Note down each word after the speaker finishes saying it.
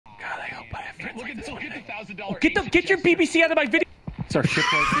can still get the $1,000. Get your BBC out of my video. It's our ship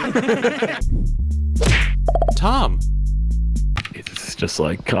right here. Tom. It's just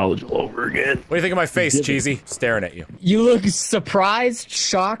like college all over again. What do you think of my face, Cheesy? Staring at you. You look surprised,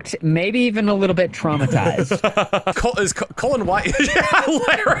 shocked, maybe even a little bit traumatized. Is Colin White? Yeah,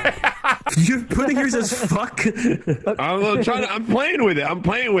 Larry. You're putting yours as fuck. I'm playing with it. I'm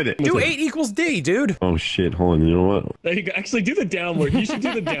playing with it. Do 8 equals D, dude. Oh shit! Hold on. You know what? There you go. Actually, do the downward. You should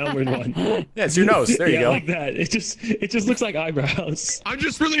do the downward one. Yeah, it's your nose. There you go. Like that. It just looks like eyebrows. I'm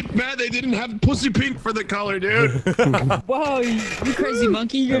just really mad they didn't have pussy pink for the color, dude. Whoa, you crazy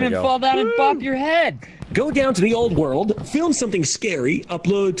monkey! You're gonna fall down and bop your head. Go down to the old world, film something scary,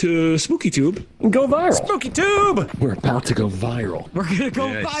 upload to SpookyTube, and go viral. SpookyTube! We're about to go viral. We're gonna go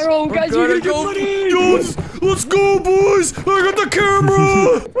viral, guys. We're gonna go money. Let's go, boys! I got the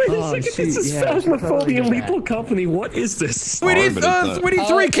camera. Wait a second. This is Phasmophobia Lethal Company. What is this? We need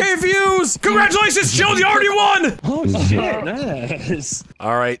 3K views. Congratulations, Jill! You already won. Oh shit! Nice.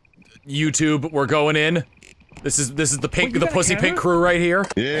 All right, YouTube, we're going in. This is the pussy pink crew right here.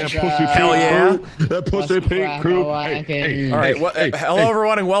 Yeah, pussy pink Hell yeah. crew. That pussy pink crew. All right, hello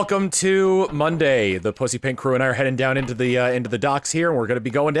everyone, and welcome to Monday. The pussy pink crew and I are heading down into the docks here, and we're gonna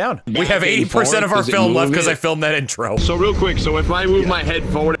be going down. We have 80% of our film left because I filmed that intro. So real quick, so if I move my head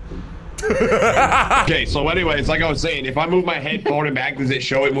forward. Okay, so anyways, like I was saying, if I move my head forward and back, does it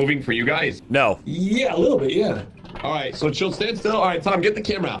show it moving for you guys? No. Yeah, a little bit. Yeah. All right, so chill, stand still. All right, Tom, get the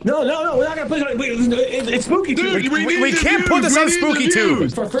camera out. No, we're not gonna put it on. Wait, it's SpookyTube. Dude, we can't put this on SpookyTube.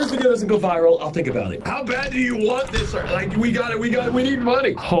 If our first video doesn't go viral, I'll think about it. How bad do you want this? Like, we need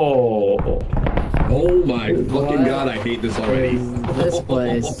money. Oh my fucking god, I hate this already. This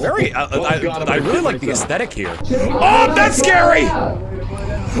place. Very, I really like the aesthetic here. Oh, that's scary!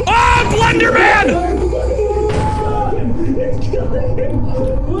 Oh, Blender Man!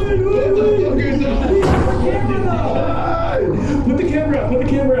 Put the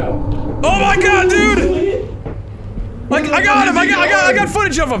camera out. Oh my god, dude! Like, I got him! I got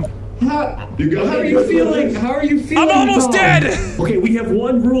footage of him! How are you feeling? I'm almost dead! Okay, we have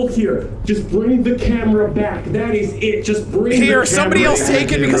one rule here. Just bring the camera back. That is it. Just bring Here, the camera somebody else back.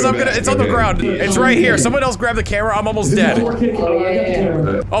 take it because it's on the ground. It's right here. Someone else grab the camera. I'm almost dead. Oh, I got the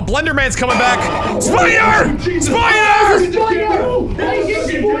camera. Oh, Blender Man's coming back. Spider! Spider!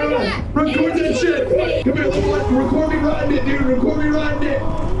 Record that shit! Come here, record me riding it, dude! Record me riding it!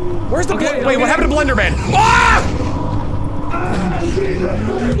 Where's the Wait, what happened to Blender Man? Ah!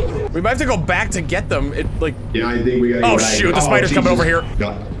 We might have to go back to get them. Yeah, I think we gotta Oh shoot, the spider's coming over here.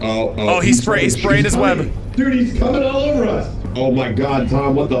 Oh, he's spraying his web. Dude, he's coming all over us. Oh my god,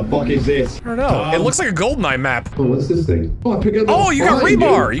 Tom, what the fuck is this? I don't know. It looks like a GoldenEye map. Oh, what's this thing? Oh, I picked up Oh, you got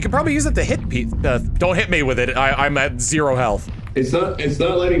rebar. You can probably use it to hit Pete. Don't hit me with it. I'm at 0 health. It's not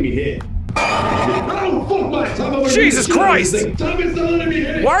letting me hit. Oh, fuck my Tom, Jesus Christ! Tom, it's not letting me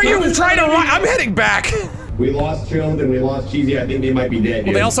hit. Why are you trying to run? I'm heading back. We lost Chilled and we lost Cheesy. I think they might be dead.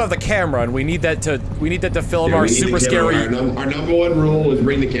 Well, they also have the camera, and we need that to film our super scary. Our number one rule is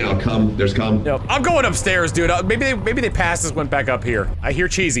bring the camera. Come, there's come. No, I'm going upstairs, dude. Maybe they passed us, went back up here. I hear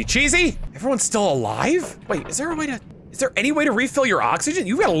Cheesy. Cheesy? Everyone's still alive? Wait, is there any way to refill your oxygen?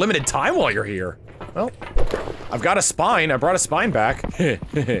 You've got a limited time while you're here. Well, I've got a spine. I brought a spine back.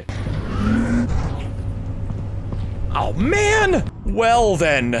 Oh man! Well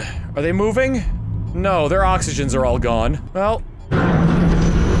then, are they moving? No, their oxygens are all gone. Well.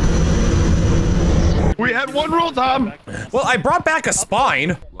 We had one rule, Tom! Well, I brought back a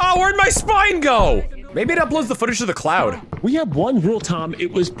spine. Oh, where'd my spine go? Maybe it uploads the footage to the cloud. We have one rule, Tom.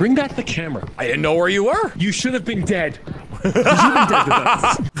 It was bring back the camera. I didn't know where you were. You should have been dead. You've been dead with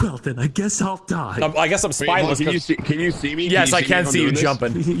us. Well, then I guess I'll die. I guess I'm spineless. Can you see me? Yes, I can see you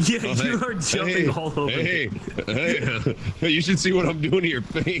jumping. Yeah, you are jumping all over me. Hey, you should see what I'm doing to your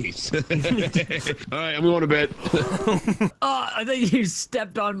face. All right, I'm going to bed. I think you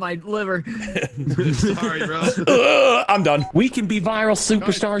stepped on my liver. Sorry, bro. I'm done. We can be viral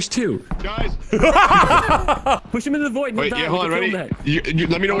superstars too. Guys. Push him into the void. Wait, yeah, hold on, ready?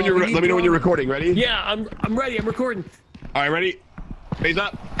 Let me know when you're recording. Ready? Yeah, I'm ready. I'm recording. All right, ready? Face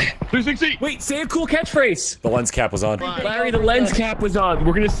up. 360. Wait, say a cool catchphrase. The lens cap was on. Larry, the lens cap was on.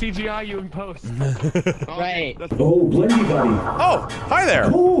 We're gonna CGI you in post. Right. Oh, Blendy buddy. Oh, hi there.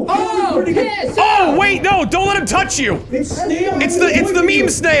 Oh, piss! Oh, wait, no, don't let him touch you. it's snail. It's the meme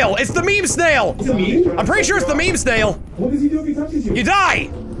snail. It's the meme snail. It's a meme? I'm pretty sure it's the meme snail. What does he do if he touches you? You die.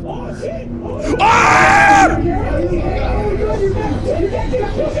 Oh, shit. Ah!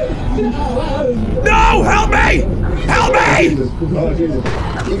 No, help me! Help me! Oh, Jesus.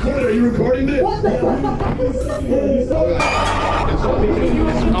 Are you recording this?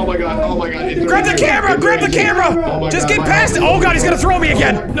 Oh my god, Grab the camera! Grab the camera! Just get past it! Oh god, he's gonna throw me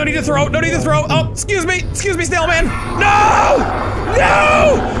again! No need to throw, no need to throw. Oh, excuse me, snail man. No!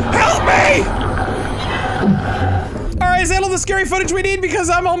 No! Help me! Alright, is that all the scary footage we need? Because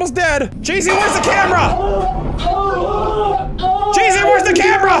I'm almost dead. Cheesy, where's the camera? Cheesy, where's the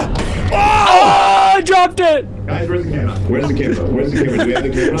camera? Oh, I dropped it! Guys, where's the camera? Where's the camera? Where's the camera? Do we have the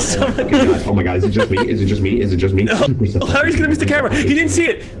camera? Oh my god, is it just me? Is it just me? Is it just me? Larry's gonna miss the camera. He didn't see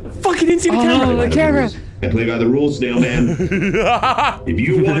it. Fuck, he didn't see the camera. Oh, the camera. I play by the rules, snail man. If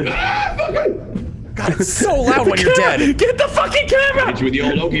you want... God, it's so loud when you're dead. Get the fucking camera! Hit you with the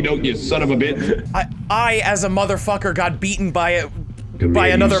old okey doke, you son of a bitch. I, as a motherfucker, got beaten by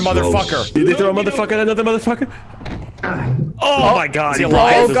another motherfucker. Did they throw a motherfucker at another motherfucker? Oh my god, he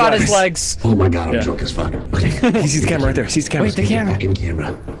alive? Oh god, his legs. Oh my god, I'm drunk as fuck. Okay. He sees the camera right there. He sees the camera. Wait, the camera. Fucking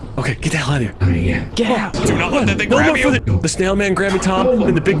camera. Okay, get the hell out of here. Oh yeah. Get out. Do not let that thing No, grab no, you. the snail man grabbed me, Tom,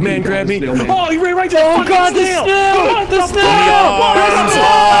 and the big man grabbed me. Snail man. Oh, he ran right to the Oh fucking god, the snail! snail! The Arms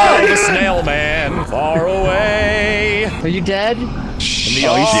snail! of the snail man, far away. Are you dead? In the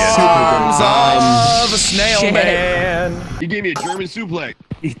arms of a snail Shit. man. He gave me a German suplex.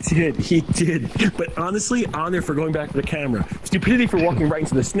 He did. But honestly, honor for going back to the camera. Stupidity for walking right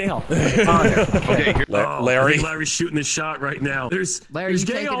into the snail. Honor. Okay, here. I Larry. think Larry's shooting the shot right now. There's Larry, you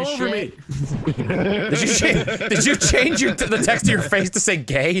gay taking all a over shit? me. Did you change the text to your face to say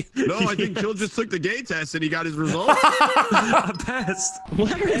gay? No, I think Kill just took the gay test and he got his results. I passed.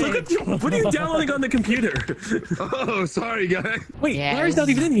 Larry, look at you. What are you downloading on the computer? Oh, sorry, guy. Wait, Yeah, Larry's not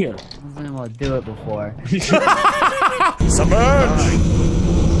even in here. I wasn't able to do it before. Submerge.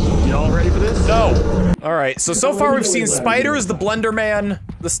 Y'all ready for this? No. All right. So far we've seen spiders, the blender man,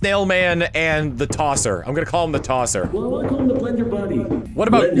 the snail man, and the tosser. I'm gonna call him the tosser. Well, I want to call him the Blender Buddy. What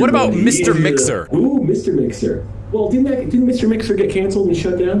about Mr. Mixer? Ooh, Mr. Mixer. Well, didn't Mr. Mixer get canceled and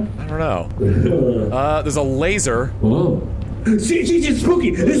shut down? I don't know. There's a laser. Whoa. See, it's spooky.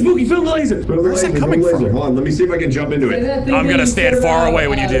 It's spooky. Film the laser. Where's that coming from? Hold on, let me see if I can jump into it. I'm gonna stand far away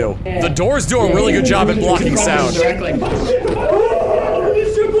when you do. The doors do a really good job at blocking sound.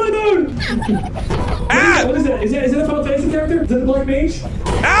 Ah! What is that? Is that a Final Fantasy character? Is that the Black Mage?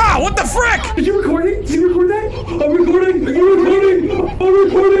 Ah! What the frick? Did you recording? Did you record that? I'm recording. I'm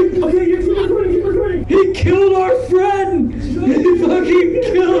recording. Okay, keep recording. He killed our friend. He fucking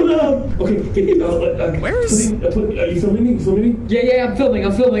killed him. Okay, Where is? Are you filming me? You filming me? Yeah, I'm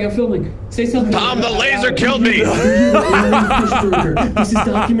filming. Say something. Tom, the laser killed me. This is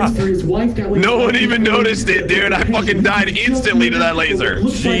documents for his wife. No one even noticed it, dude. I fucking died instantly to that laser.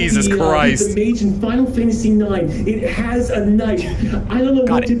 Jesus Christ. The mage in Final Fantasy IX. It has a knife. I don't know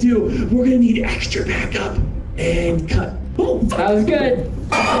what to do. We're gonna need extra backup. And cut. Oh, That was good.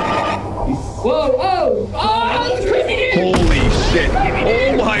 Whoa! Oh! That's crazy! Holy shit.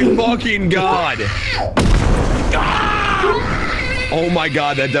 Oh my fucking god. Oh my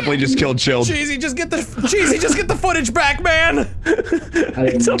god, that definitely just killed Chilled. Cheesy, just get the footage back, man.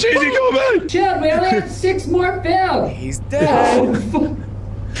 Cheesy, go back. Chad, we only have 6 more films. He's dead.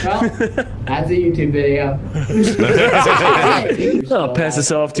 Well, that's a YouTube video. I'll pass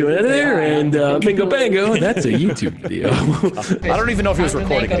this off to an editor, and bingo bango, that's a YouTube video. I don't even know if he was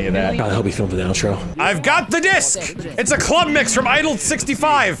recording any of that. God, I hope he filmed an outro. I've got the disc. It's a club mix from Eiffel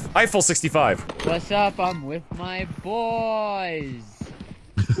 65. What's up? I'm with my boys.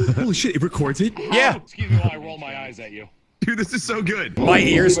 Holy shit, it records it? Yeah. Excuse me while I roll my eyes at you. Dude, this is so good. My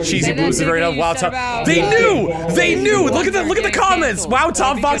ears, Cheesy Blues is very loud. Wow, Tom. They knew. Look at the comments. Wow,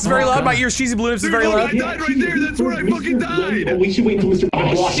 Tom Fox is very loud. My ears, Cheesy Blues is very I loud. died right there. That's where I fucking died. We should wait until Mr.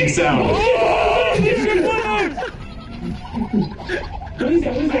 blocking sound. What is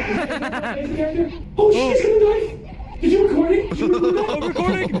that? Oh, she's gonna die. Did you record it? I'm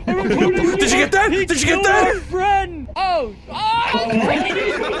recording. Did you get that? Did you get that? Friend. Oh!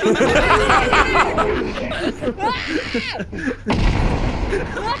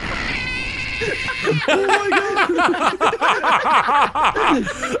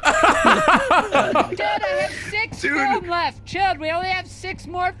 Dad, I have 6 film left. Chilled, we only have 6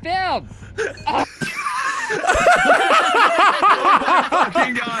 more films. Fucking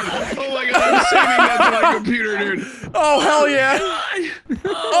god. Oh my god, I'm saving that to my computer, dude. Oh, hell yeah.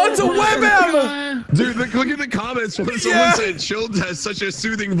 Oh, it's a WebM. Dude, look at the comments. Someone said Chilled has such a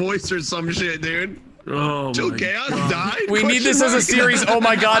soothing voice or some shit, dude. Oh, Chill Chaos died? We need this as a series. Oh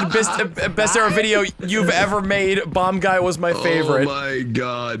my god, best ever video you've ever made. Bomb Guy was my favorite. Oh my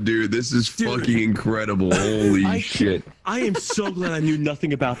god, dude, this is fucking incredible. Holy shit. I am so glad I knew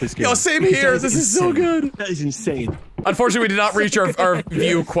nothing about this game. Yo, same here. This is so good. That is insane. Unfortunately, we did not reach our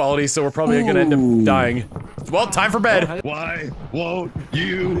view quality, so we're probably gonna end up dying. Well, time for bed. Why won't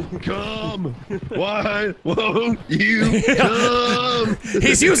you Come. Why won't you come?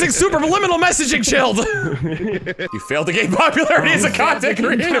 He's using subliminal messaging, Chilled. You failed to gain popularity as a content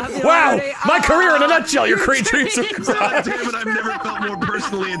creator. Wow, my career in a nutshell. Your create dreams of God damn it! I've never felt more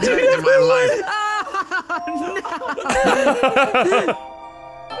personally attacked in my life.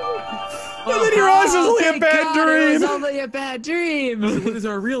 And then your eyes was only a bad dream. It was only a bad dream. What is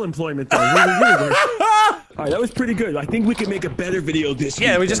our real employment though? Alright, that was pretty good. I think we can make a better video this week.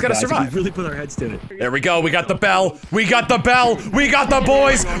 Yeah, we just gotta guys. survive. We really put our heads to it. There we go. We got the bell. We got the bell. We got the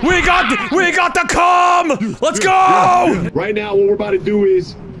boys. We got the calm. Let's go. Right now, what we're about to do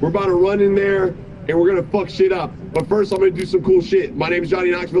is we're about to run in there and we're gonna fuck shit up. But first, I'm gonna do some cool shit. My name is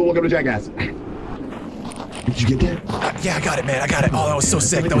Johnny Knoxville. Welcome to Jackass. Did you get that? Yeah, I got it, man. I got it. Oh, that was so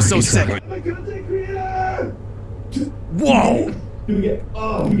sick. That was so sick. Whoa. Yeah,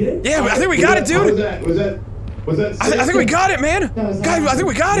 I think we got it, dude. Was that I think we got it, man. Guys, I think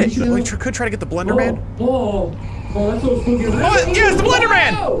we got it. We could try to get the Blender Man. Oh, that's so spooky. Oh, yeah, it's the Blender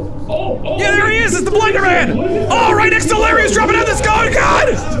Man. Yeah, there he is. It's the Blender Man. Oh, right next to Larry who's dropping out the sky.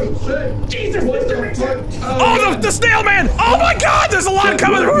 God. Jesus, Oh, the Snail Man. Oh my God, there's a lot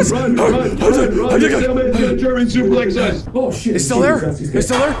coming. Run. German suplex us. Oh shit. He's still there? He's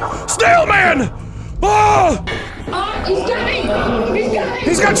still there? Snail Man. Oh. He's coming! He's coming!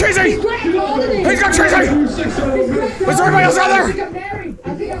 He's got Cheesy. He's got Cheesy. Is everybody else out there? I think I'm married.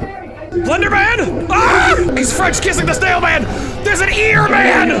 Blender Man! Ah! He's French kissing the Snail Man! There's an ear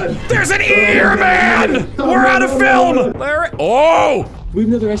man! There's an ear man! We're out of film! Larry. Oh! We have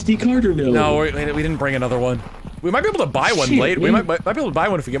another SD card or no? No, we didn't bring another one. We might be able to buy one late. We might be able to buy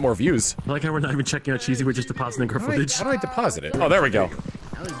one if we get more views. I like how we're not even checking out Cheesy, we're just depositing our footage. How do I deposit it? Oh, there we go.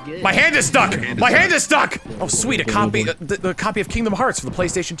 That was good. My hand is stuck! My hand is stuck! Oh, sweet, a copy, the copy of Kingdom Hearts for the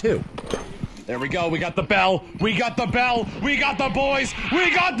PlayStation 2. There we go, we got the bell, we got the bell, we got the boys,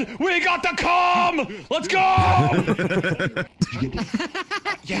 we got the calm! Let's go!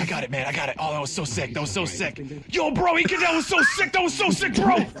 Yeah, I got it, man, I got it. Oh, that was so sick, that was so sick. Yo, bro, that was so sick,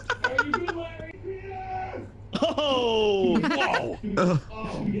 bro! Oh! Whoa!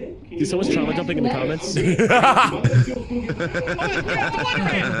 Is someone's trauma jumping in the comments? Yeah,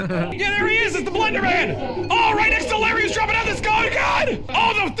 there he is! It's the Blender Man! Oh, right next to Larry who's dropping out the sky! God!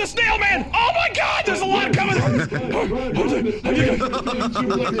 Oh, the Snail Man! Oh my God! There's a lot coming!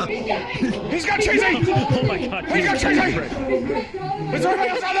 He's got Cheesy! Oh my God. He's got Cheesy! Is everybody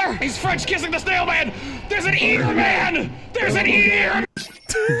else out there? He's French kissing the Snail Man! There's an ear man! There's an ear!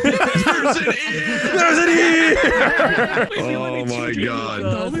 There's an ear! Oh my God.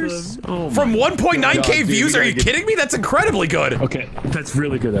 From 1.9K views, are you kidding me? That's incredibly good! Okay, that's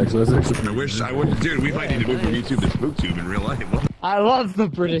really good actually. That's actually I wish I would. Dude, we might need to move from YouTube to SpookTube in real life. I love the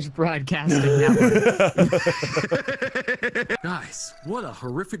British Broadcasting Network. Guys, what a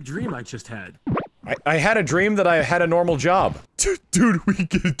horrific dream I just had. I had a dream that I had a normal job. Dude, do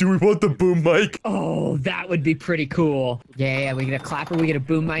we want the boom mic? Oh, that would be pretty cool. Yeah, we get a clapper, we get a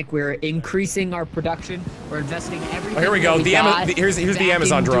boom mic. We're increasing our production. We're investing everything. Oh, here we go. Here's the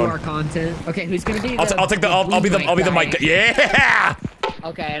Amazon drone. Our content. Okay, who's gonna be? I'll be the mic guy. Yeah.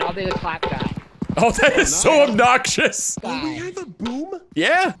 Okay, and I'll be the clap guy. Oh, that is so obnoxious. Oh, we have a boom?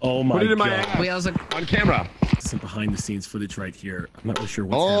 Yeah. Oh my Put it in my God. ass. We also On camera. Some behind the scenes footage right here. I'm not really sure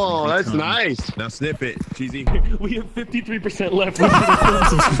what's Oh, happening. that's nice. Now snip it, Cheesy. We have 53% left.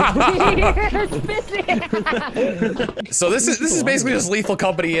 So this is basically just Lethal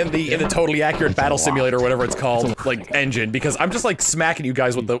Company in the Totally Accurate Battle Simulator, whatever it's called, like engine. Because I'm just like smacking you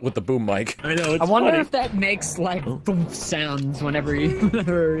guys with the boom mic. I know. It's I wonder funny. if that makes like boom sounds whenever you.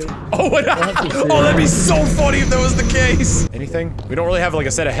 Oh, that'd be so funny if that was the case. Anything? We don't really have like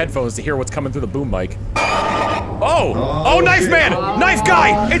a set of headphones to hear what's coming through the boom mic. Oh, knife man! Knife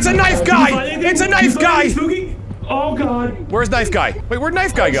guy! It's a knife guy! It's a knife guy! Spooky? Oh God! Where's knife guy? Wait, where'd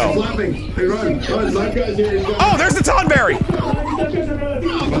knife guy go? Slapping. Hey, run. Knife guy's here. Oh, there's the Tonberry!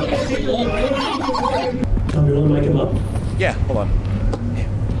 Tom, you wanna mic him up? Yeah, hold on.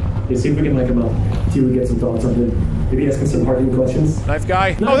 Yeah, see if we can mic him up. See if we get some thoughts on him. Maybe ask him some hard-hitting questions. Knife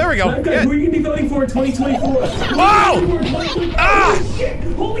guy. Oh, there we go. Knife guy, Yeah. who are you gonna be voting for in 2024? Oh! Ah!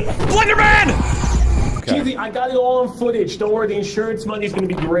 Blender Man! Okay. Cheesy, I got it all on footage. Don't worry, the insurance money's gonna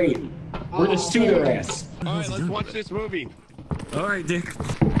be great. We're gonna sue their ass. Alright, let's watch this movie. Alright, Dick.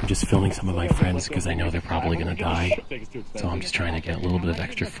 I'm just filming some of my friends because I know they're probably gonna die. So I'm just trying to get a little bit of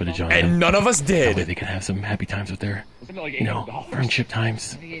extra footage on them. And none of us That way did. they can have some happy times with their, friendship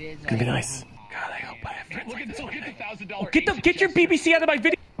times. It's gonna be nice. God, I hope I have friends like this one day. Get your BBC out of my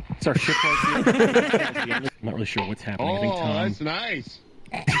video! It's our ship right here. I'm not really sure what's happening. I think Oh, Tom... that's nice.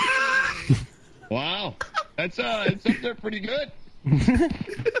 Wow. That's up there pretty good.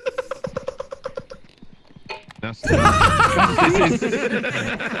 dumbass.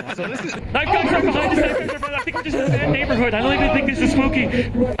 So this is knife guys are behind us. I think we're just in a bad neighborhood. I don't even think this is spooky.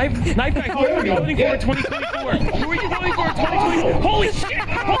 Knife guy, who are you voting for in 2024? Who are you voting for in 2024? Holy shit!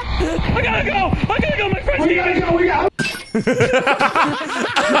 I gotta go! I gotta go! My friend's leaving! We got.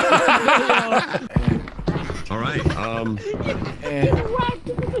 All right.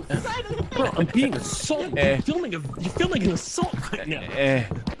 Bro, I'm being assaulted. You're filming an assault right now.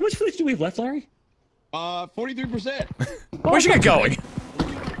 How much footage do we have left, Larry? 43%. Where'd you get going?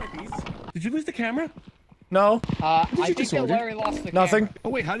 Did you lose the camera? No. I think that Larry lost the Nothing. Oh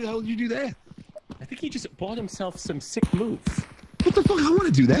wait, how the hell did you do that? I think he just bought himself some sick moves. What the fuck? I want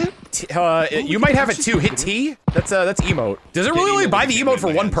to do that. You might have it too. Hit T. That's emote. Does it really only buy the emote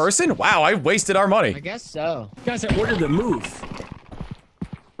for one person? Wow, I wasted our money. I guess so. Guys, I ordered the move.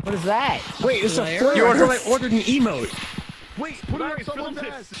 What is that? Wait, it's a Larry? first. You ordered- I ordered an emote. Wait, Larry, film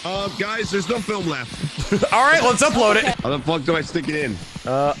this. Guys, there's no film left. All right, let's upload it. How the fuck do I stick it in?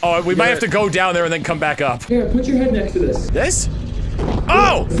 Oh, we might have to go down there and then come back up. Here, put your head next to this. This?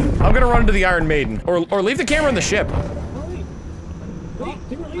 Oh! I'm gonna run into the Iron Maiden. Or leave the camera in the ship.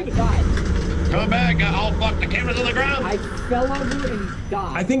 Come back. I'll fuck the cameras on the ground. I fell over and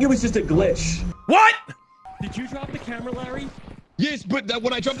died. I think it was just a glitch. What? Did you drop the camera, Larry? Yes, but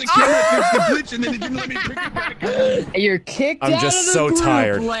when I dropped the camera, it fixed the glitch, and then it didn't let me pick it back up. You're kicked I'm out just of the so group,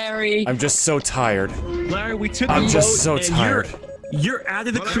 tired. Larry. I'm just so tired. Larry, we took I'm the just vote, so and tired. You're out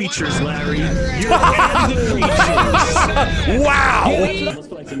of the creatures, Larry. You're out of the creatures. Wow! Let's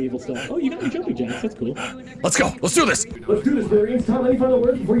find some evil stuff. Oh, you got your jumping jacks. That's cool. Let's go. Let's do this. Let's do this, Barry. Tom, any final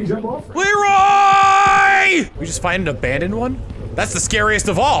words before you jump off? Leroy! We just find an abandoned one? That's the scariest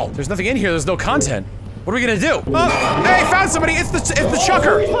of all. There's nothing in here. There's no content. What are we gonna do? Oh, hey, found somebody. It's the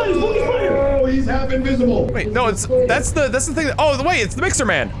chucker. Oh, he's half invisible. Wait, no, that's the thing. Oh, wait, it's the Mixer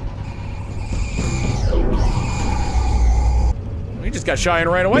Man. He just got shy and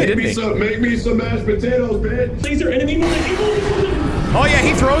ran away, didn't he? Make me some mashed potatoes, bitch. These are enemy moving. Oh yeah,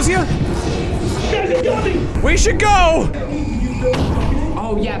 he throws you? We should go!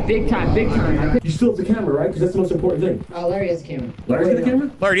 Oh, yeah, big time, big time. You still have the camera, right? Because that's the most important thing. Oh, Larry has a camera. Larry's got the camera?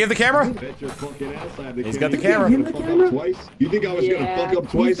 Larry, do you have the camera? He's got the camera. Twice? You think I was gonna fuck up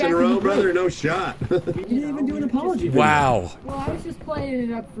twice in a row, brother? No shot. You didn't even do an apology. Wow. Well, I was just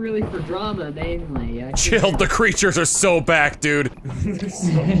playing it up really for drama, mainly. Chill, the creatures are so back, dude.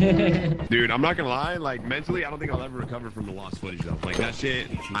 Dude, I'm not gonna lie, like mentally, I don't think I'll ever recover from the lost footage though. Like that shit,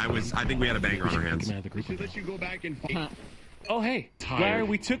 I think we had a banger on our hands. We let you go back and Oh, hey, Larry,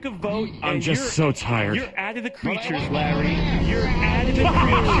 we took a vote. I'm just so tired. You're out of the creatures, Larry. You're out of the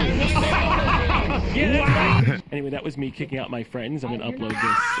creatures. Yeah, that's right. Anyway, that was me kicking out my friends. I'm gonna upload this.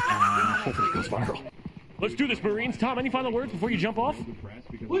 Hopefully it goes viral. Let's do this, Marines. Tom, any final words before you jump off?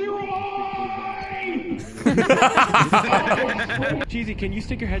 Cheesy, can you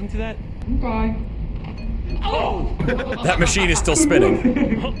stick your head into that? Okay. Oh! That machine is still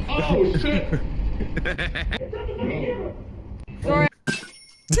spinning. Oh, shit!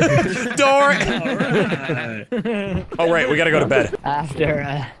 Door. Oh, right, we gotta go to bed. After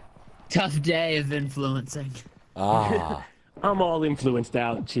a tough day of influencing. Ah, I'm all influenced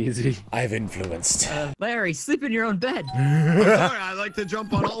out, Cheesy. I've influenced. Larry, sleep in your own bed. Sorry, I like to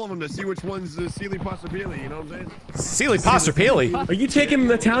jump on all of them to see which one's Sealy Possibility, you know what I'm saying? Sealy Passerpili. Are you taking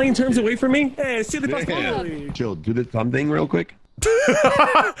the Italian terms away from me? Hey, Sealy Possibility. Chill, do the thumb thing real quick.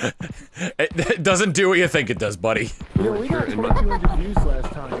 It doesn't do what you think it does, buddy. You know, we got 2,200 views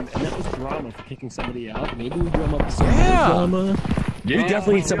last time, and that was drama for kicking somebody out. Maybe we drum up some more drama. We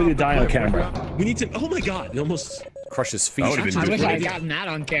definitely need somebody to die on camera. We need to. Oh my God! It almost Crush his feet. I wish I had gotten that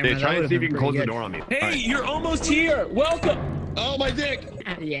on camera. Hey, That try and would've see if you been can close pretty the door on me. Hey, you're almost here. Welcome. Oh, my dick!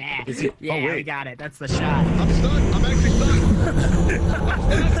 good. Yeah. Is it? Yeah, Oh we wait. got it. That's the shot. I'm stuck. I'm actually stuck.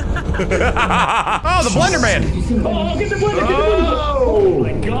 Oh, the Blender Man. Oh, get the blender! Oh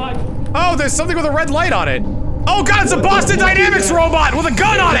my God! Oh, there's something with a red light on it. Oh God, it's a Boston Dynamics robot with a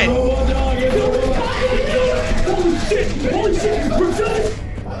gun on it. Holy shit! Holy shit! We're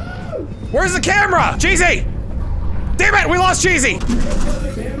done! Where's the camera? Cheesy! Damn it, we lost Cheesy!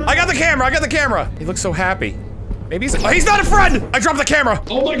 I got the camera, I got the camera. He looks so happy. Maybe he's- oh, he's not a friend! I dropped the camera!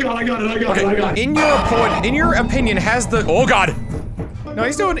 Oh my God, I got it, I got it. In your opinion, has the- oh God! No,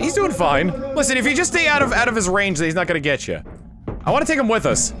 he's doing fine. Listen, if you just stay out of his range, then he's not gonna get you. I want to take him with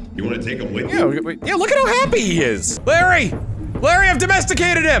us. You want to take him with you? Yeah, look at how happy he is! Larry! Larry, I've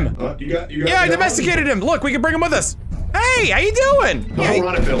domesticated him! Yeah, I domesticated him! Look, we can bring him with us! Hey, how you doing? Go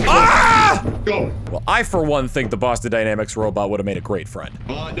run it, Bill. Ah! Go. Well, I for one think the Boston Dynamics robot would have made a great friend.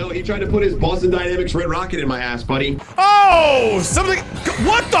 No, he tried to put his Boston Dynamics red rocket in my ass, buddy. Oh! Something-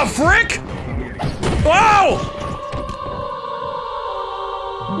 what the frick? Oh!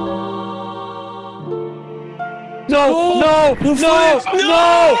 No! No! No!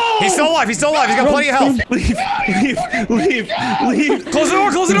 No! He's still alive. He's still alive. He's got plenty of health. Leave! Close the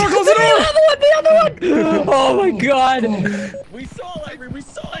door. Close the door. Close the door. The other one! Oh my god! We saw Larry. We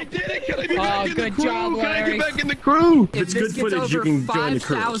saw. I did it. Can I be back in the crew? Can I Larry. get back in the crew? If It's this good gets footage. You over can join the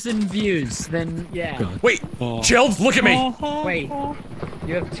crew. 5,000 views, then yeah. Wait, Chilled, look at me. Wait,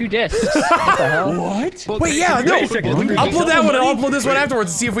 you have 2 discs. What the hell? What? Wait, yeah, no. Wait a second. Upload that one and I'll upload this one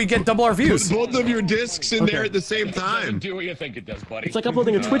afterwards and see if we get double our views. Both of your discs in there at the same time. Do what you think it does, buddy. It's like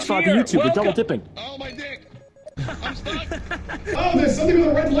uploading a Twitch file to YouTube with double dipping. Oh, my dick. I'm stuck. Oh, there's something with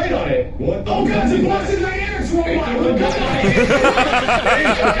a red light on it. What? Oh, God, it's a Boston Dynamics robot.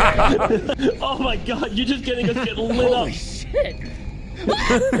 Oh my god, you're just getting us get lit up. Shit.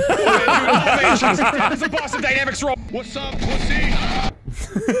 It's a Boston Dynamics roll. What's up, pussy?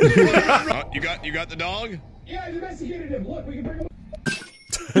 You got the dog? Yeah, I domesticated him. Look, we can bring him.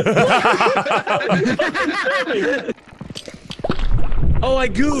 Oh, I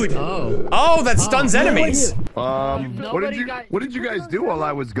gooed. Oh, that stuns enemies. What did you guys do while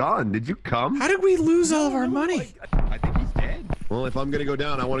I was gone? Did you come? How did we lose all of our money? I think he's dead. Well, if I'm gonna go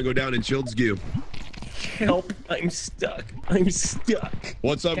down, I want to go down in Chilled's goo. Help, I'm stuck. I'm stuck.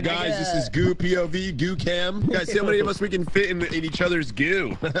 What's up, guys? This is Goo POV, Goo Cam. Guys, see how many of us we can fit in each other's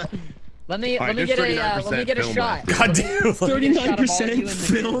goo. Let me All right, get a shot. God damn. 39%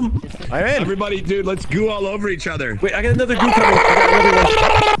 film. I'm in. Everybody, dude, let's goo all over each other. Wait, I got another goo coming. I got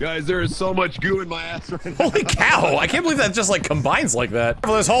another one. Guys, there is so much goo in my ass right now. Holy cow. I can't believe that just like combines like that.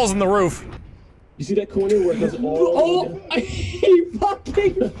 There's holes in the roof. You see that corner where it goes all He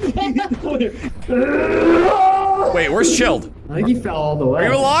fucking Wait, where's Chilled? I think he fell all the way. Are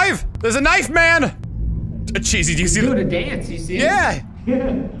you alive? There's a knife, man. Cheesy, do you see Doing that? a dance, you see? Yeah.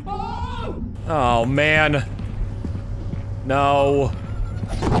 Oh man. No.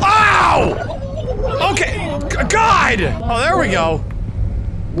 Ow! Okay. God! Oh, there we go.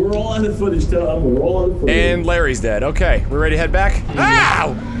 We're all on the footage, Tom. We're all on the footage. And Larry's dead. Okay, we're ready to head back.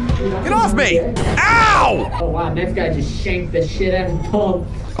 Ow! Get off me! Ow! Oh wow, this guy just shanked the shit out of Tom.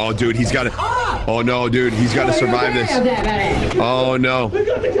 Oh, dude, he's got to. Oh no, dude, he's got to survive this. Oh no.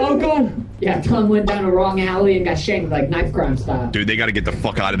 Oh god. Yeah, Tom went down a wrong alley and got shanked like knife crime style. Dude, they got to get the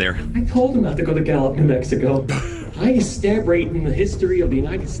fuck out of there. I told him not to go to Gallup, New Mexico. Highest stab rate in the history of the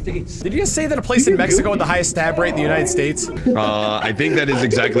United States. Did you just say that a place in Mexico with the highest stab rate in the United States? I think that is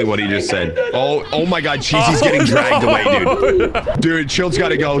exactly what he just said. Oh my god, Cheesy's getting dragged away, dude. Dude, Chilled's got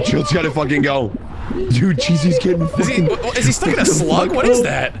to go. Chilled's got to fucking go. Dude, Cheesy's getting fucking... Is he stuck in a slug? What is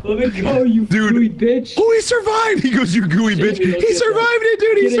that? Let me go, you gooey bitch. Oh, he survived! He goes, you gooey bitch. He survived it,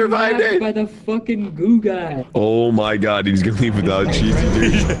 dude. He survived it. By the fucking goo guy. Oh my god, he's gonna leave without Cheesy,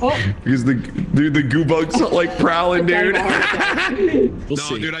 dude. Because the goo bugs like prowling, dude. We'll No,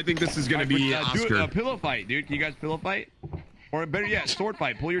 see. dude, I think this is gonna be Oscar. Do a pillow fight, dude. Can you guys pillow fight? Or better yet, sword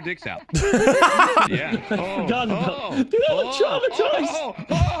fight. Pull your dicks out. Yeah. Oh, Dude, I'm traumatized.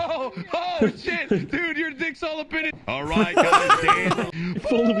 Oh, shit. Dude, your dick's all up in it. All right, guys, dance.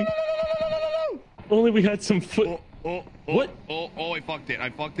 If only we had some foot. What? Oh, I fucked it. I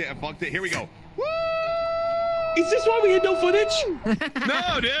fucked it. Here we go. Woo! Is this why we had no footage?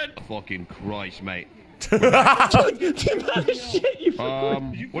 No, dude. Fucking Christ, mate. The amount of shit you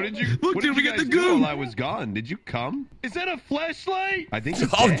What did you? Look, what dude, did we you got guys the do goo. while I was gone? Did you come? Is that a flashlight? I think.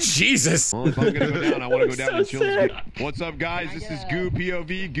 It's Oh, dead. Jesus. Well, if I'm gonna go down, I want to go down and so chill. sad. What's up, guys? This is Goo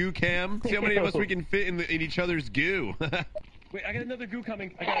POV, Goo Cam. See how many of us we can fit in each other's goo. Wait, I got another goo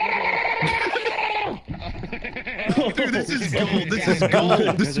coming. I got another one. Dude, this is gold. This is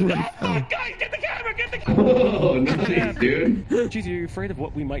gold. This is Guys, get the camera! Get the camera! Oh, nice, dude. Jeez, are you afraid of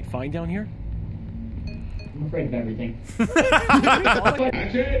what we might find down here? I'm afraid of everything. Dude,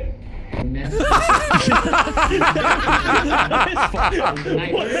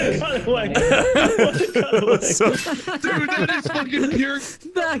 that is fucking pure.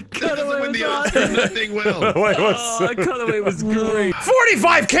 That cutaway When the was Oscar, awesome. nothing will. Wait, Oh, that cutaway was great.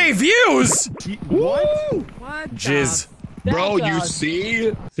 45K views! What? Jizz. Bro, you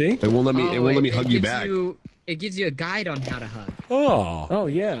see? See? It won't let me. It won't let me hug you back. It gives you a guide on how to hug. Oh. Oh,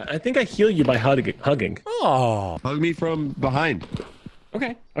 yeah. I think I heal you by hugging. Oh. Hug me from behind.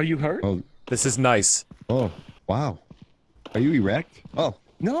 Okay. Are you hurt? Oh, This is nice. oh, wow. Are you erect? Oh,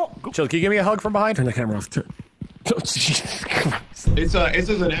 No. Go. Chill, can you give me a hug from behind? Turn the camera off. Oh, Jesus Christ. it's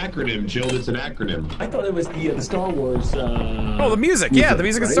an acronym, Chilled. It's an acronym. I thought it was the Star Wars. Oh, the music. Yeah, the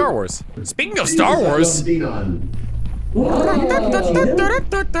music in Star Wars. Speaking of Star Wars. Oh,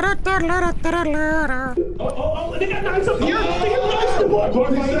 they got knives up here. They got knives up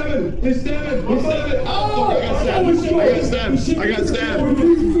here. It's seven. Oh, I got stabbed.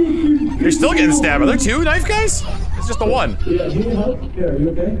 You're still getting stabbed. Are there two knife guys? It's just the one. Yeah, you need help? Here, are you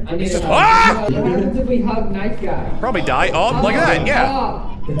okay? I need help. Ah! What happens if we hug knife guy? Probably die. Oh, look at that. Yeah.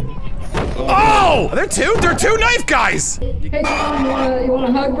 Oh! Are there two? There are two knife guys! Hey Tom, you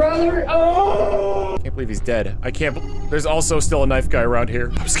wanna hug, brother? Oh! Can't believe he's dead. I can't. There's also still a knife guy around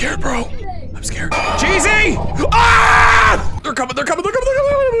here. I'm scared, bro. I'm scared. Cheesy! Ah! They're coming. They're coming. They're coming.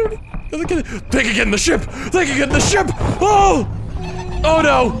 They're coming. They can get in the ship. They can get in the ship. Oh! Oh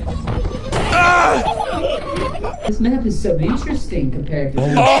no! Ah! This map is so interesting compared to.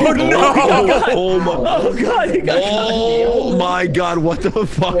 Oh no! Oh my! Oh god! Oh my god! What the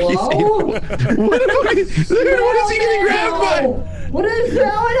fuck is he? Whoa. What is he getting grabbed by? What is going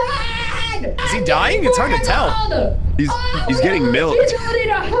on? Is he dying? It's hard to tell. He's getting milked. He's ready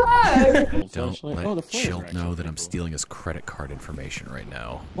to hug. Don't let Chilt know that I'm stealing his credit card information right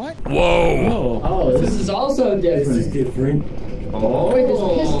now. What? Whoa! Oh, this is also different. This is different. Oh, wait, there's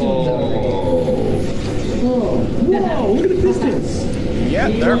pistons over here. Whoa, look at the pistons. Yeah,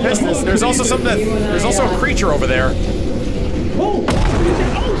 there are pistons. There's also something. There's also a creature over there. Oh,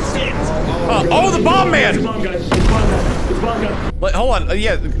 shit. Oh, the bomb man! It's bomb guy. It's bomb guy. It's bomb guy. Hold on.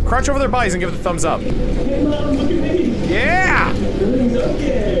 Yeah, crouch over their bodies and give it the thumbs up. Hey, Mom, look at me. Yeah! Everything's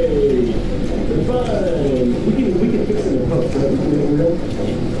okay. We're fine. We can fix it in post,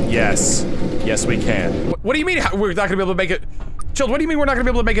 right? Yes. Yes, we can. What do you mean we're not gonna be able to make it? Chill, what do you mean we're not gonna be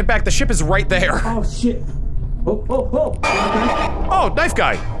able to make it back? The ship is right there. Oh, shit. Oh. Oh, knife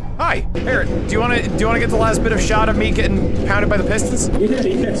guy. Hi. Here, do you wanna get the last bit of shot of me getting pounded by the pistons?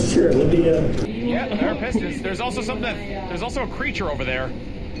 Yeah, sure. Let me, Yeah, there are pistons. There's also something. There's also a creature over there.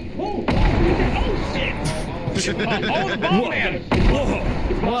 Oh, shit. Oh, the bomb man!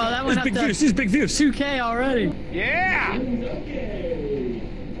 Whoa, that went up to This is big views. 2K already. Yeah!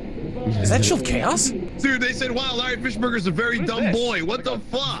 Is that Chill Chaos? Dude, they said, wow, Larry Fishburger's a very dumb this? boy. What the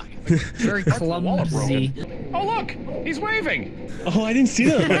fuck? Very clumsy. Oh, look! He's waving! Oh, I didn't see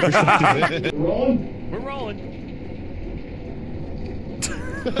that on my perspective. We're rolling.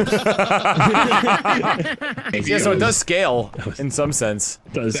 Yeah, so it does scale in some sense.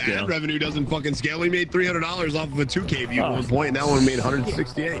 Does The ad revenue doesn't fucking scale. We made $300 off of a 2K view at one point, and that one made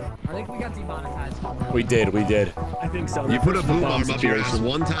 168. I think we got demonetized. We did. I think so. You put a boom arm up your ass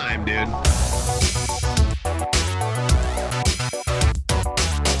one time, dude.